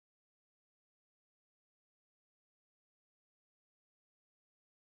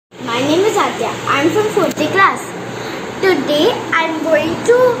My name is Adya. I am from 4th class. Today I am going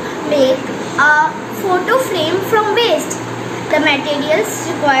to make a photo frame from waste. The materials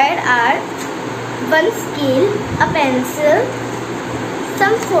required are one scale, a pencil,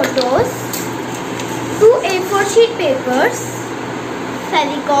 some photos, 2 A4 sheet papers,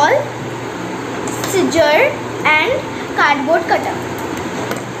 fevicol, scissors and cardboard cutter.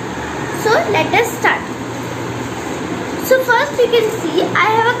 So let us start. So first you can see I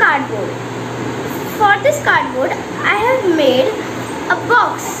have a cardboard. For this cardboard I have made a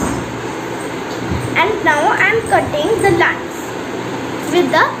box, and now I am cutting the lines with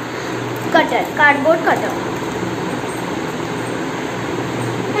the cardboard cutter.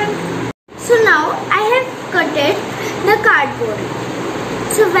 So now I have cutted the cardboard.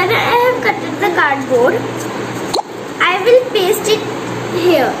 So when I have cutted the cardboard, I will paste it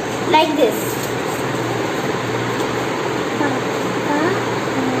here like this.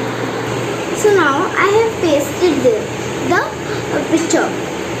 So now I have pasted the picture.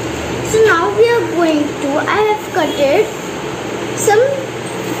 So now we are going to, I have cutted some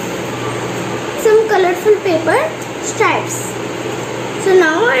colorful paper stripes. So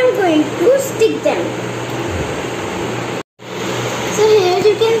now I am going to stick them. So here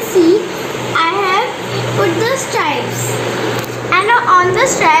you can see I have put the stripes, and on the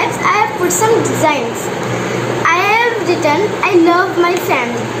stripes I have put some designs. I have written I love my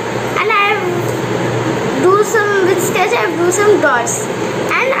family, and I have with sketch I have do some dots,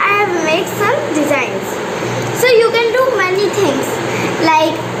 and I have made some designs. So you can do many things,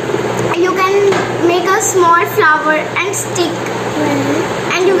 like you can make a small flower and stick,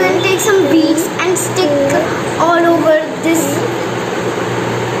 and you can take some beads and stick all over this.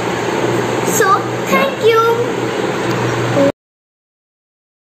 So thank you.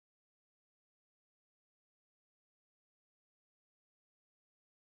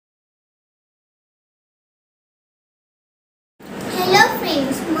 Hello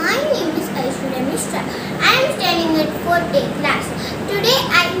friends, my name is K.V.Dgqa. I am studying at 4th class. Today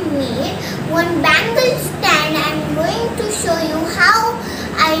I made one bangle stand. I am going to show you how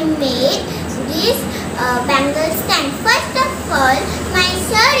I made this bangle stand. First of all, my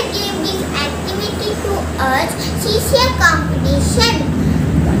sir gave this activity to us, CCA competition,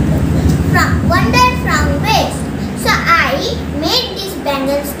 Wonder from Waste. So I made this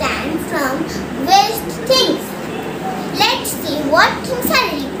bangle stand from waste things. Let's see what things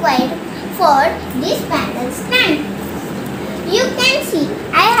are required for this bangle stand. You can see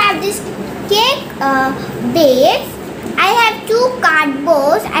I have this cake base. I have 2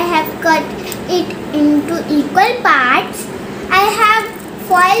 cardboards. I have cut it into equal parts. I have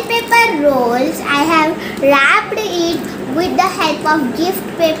foil paper rolls. I have wrapped it with the help of gift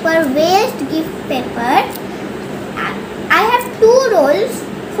paper, waste gift paper. I have 2 rolls,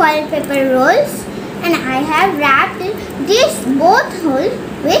 foil paper rolls, and I have wrapped this both holes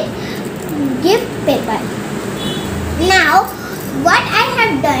with gift paper. Now what I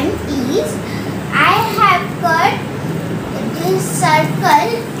have done is I have cut this circle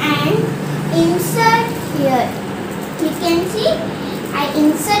and insert here. You can see I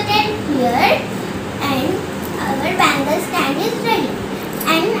inserted here, and our bangle stand is ready.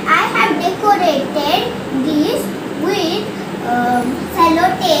 And I have decorated this with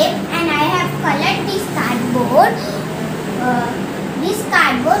sellotape, and I have colored this cardboard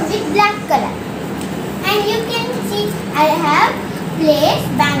with black color. And you can see I have placed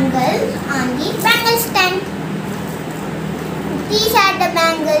bangles on the bangle stand. These are the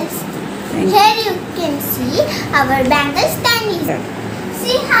bangles. Here you can see our bangle stand is.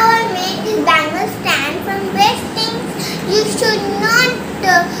 See how I made this bangle stand from waste things. You should not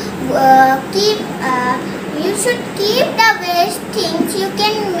you should keep the waste things. You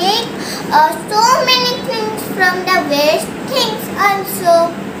can make so many things from the waste things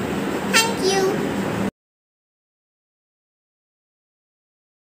also. Thank you.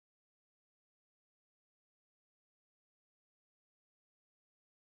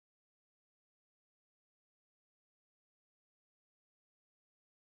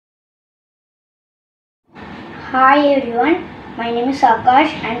 Hi everyone, my name is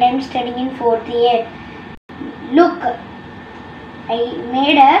Akash and I am studying in 4th year. Look, I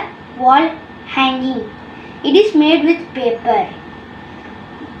made a wall hanging. It is made with paper.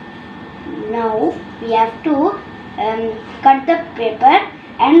 Now we have to cut the paper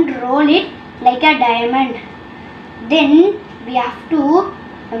and roll it like a diamond. Then we have to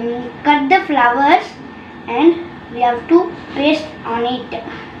cut the flowers and we have to paste on it.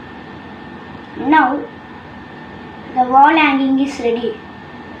 Now the wall hanging is ready.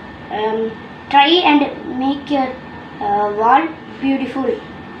 Try and make your wall beautiful.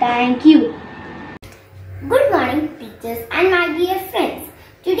 Thank you. Good morning, teachers and my dear friends.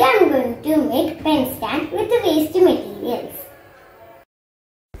 Today I am going to make pen stand with the waste materials.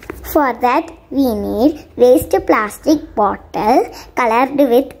 For that we need waste plastic bottle colored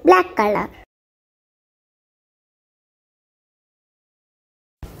with black color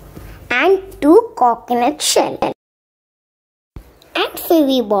and 2 coconut shell and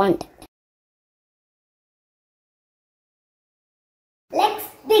Fevibond. Let's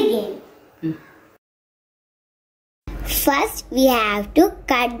begin. First, we have to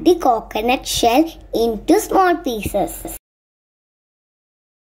cut the coconut shell into small pieces.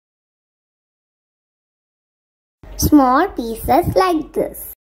 Small pieces like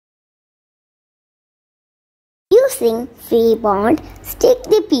this. Using Fevibond, stick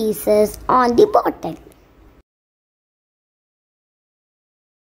the pieces on the bottle.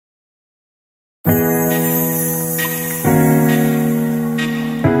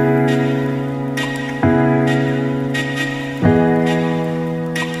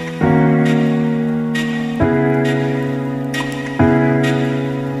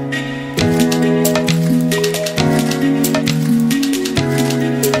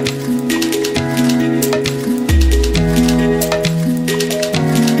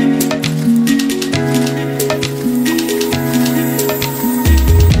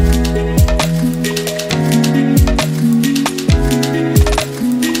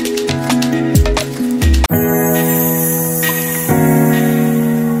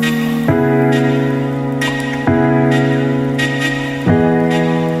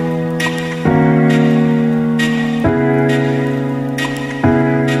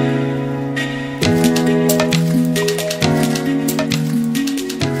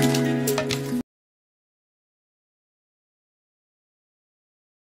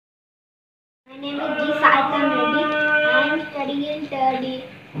 My name is K.V.Dgqa. I am studying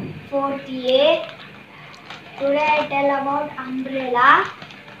in 4th A. Today I tell about umbrella.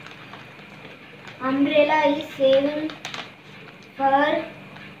 Umbrella is saving for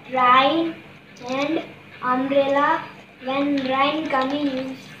rain, and umbrella when rain coming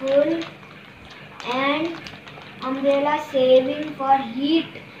useful, and umbrella saving for heat.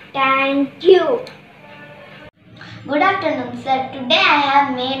 Thank you. Good afternoon, sir. Today I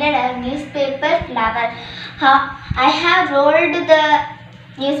have made a newspaper flower. I have rolled the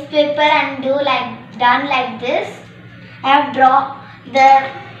newspaper and done like this. I have drawn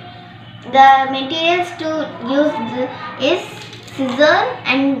the materials to use is scissors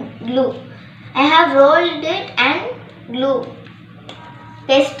and glue. I have rolled it and glue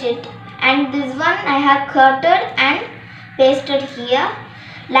pasted, and this one I have cutted and pasted here.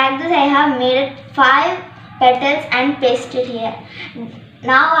 Like this I have made 5 petals and pasted here.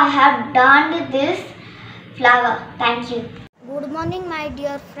 Now I have done this flower. Thank you. Good morning, my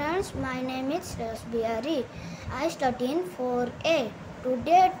dear friends. My name is Rasbihari. I study in 4A.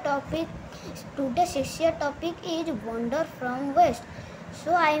 Today's topic is wonder from waste.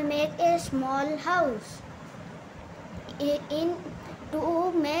 So I make a small house.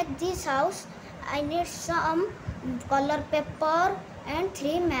 To make this house, I need some color paper and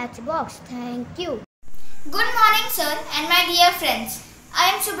 3 matchbox. Thank you. Good morning, sir and my dear friends. I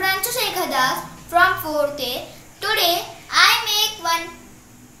am Subhranshu Sekhadas from 4th A. Today I make one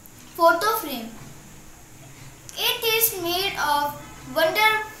photo frame. It is made of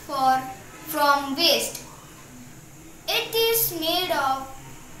wonder from waste. It is made of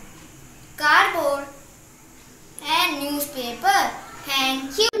cardboard and newspaper.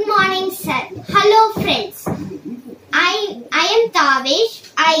 Thank you. Good morning, sir. Hello, friends. I am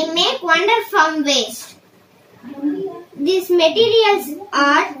Tavish. I make wonder from waste. These materials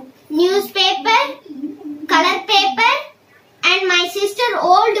are newspaper, color paper, and my sister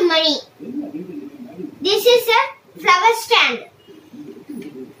old money. This is a flower stand.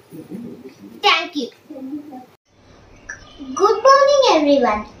 Thank you. Good morning,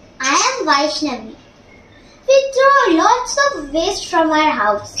 everyone. I am Vaishnavi. We throw lots of waste from our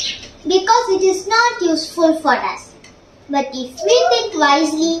house because it is not useful for us. But if we think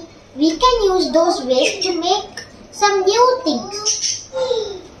wisely, we can use those waste to make some new things.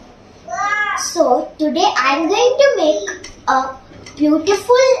 So today I am going to make a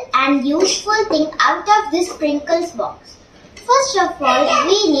beautiful and useful thing out of this sprinkles box. First of all,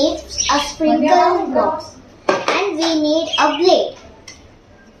 we need a sprinkle box and we need a blade.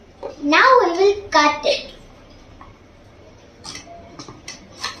 Now we will cut it.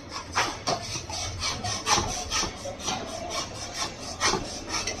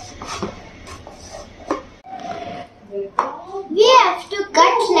 We have to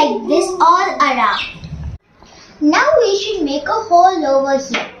cut like this all around. Now we should make a hole over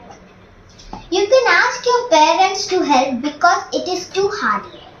here. You can ask your parents to help because it is too hard.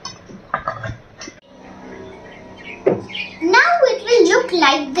 Now it will look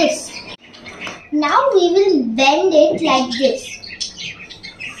like this. Now we will bend it like this.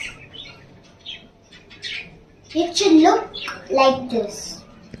 It should look like this.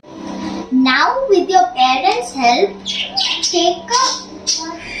 Now with your parents' help, take a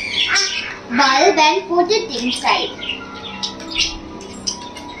bulb and put it inside.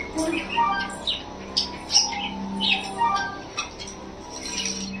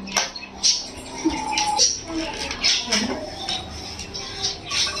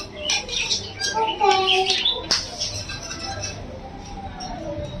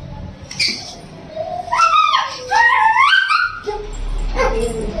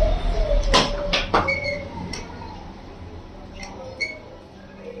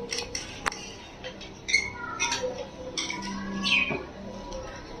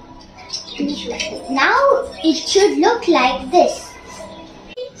 Now it should look like this.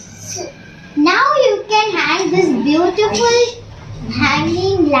 Now you can hang this beautiful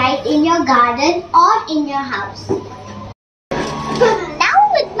hanging light in your garden or in your house. Now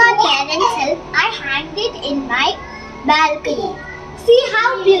with my parents' help, I hanged it in my balcony. See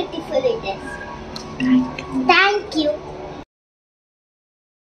how beautiful it is. Thank you.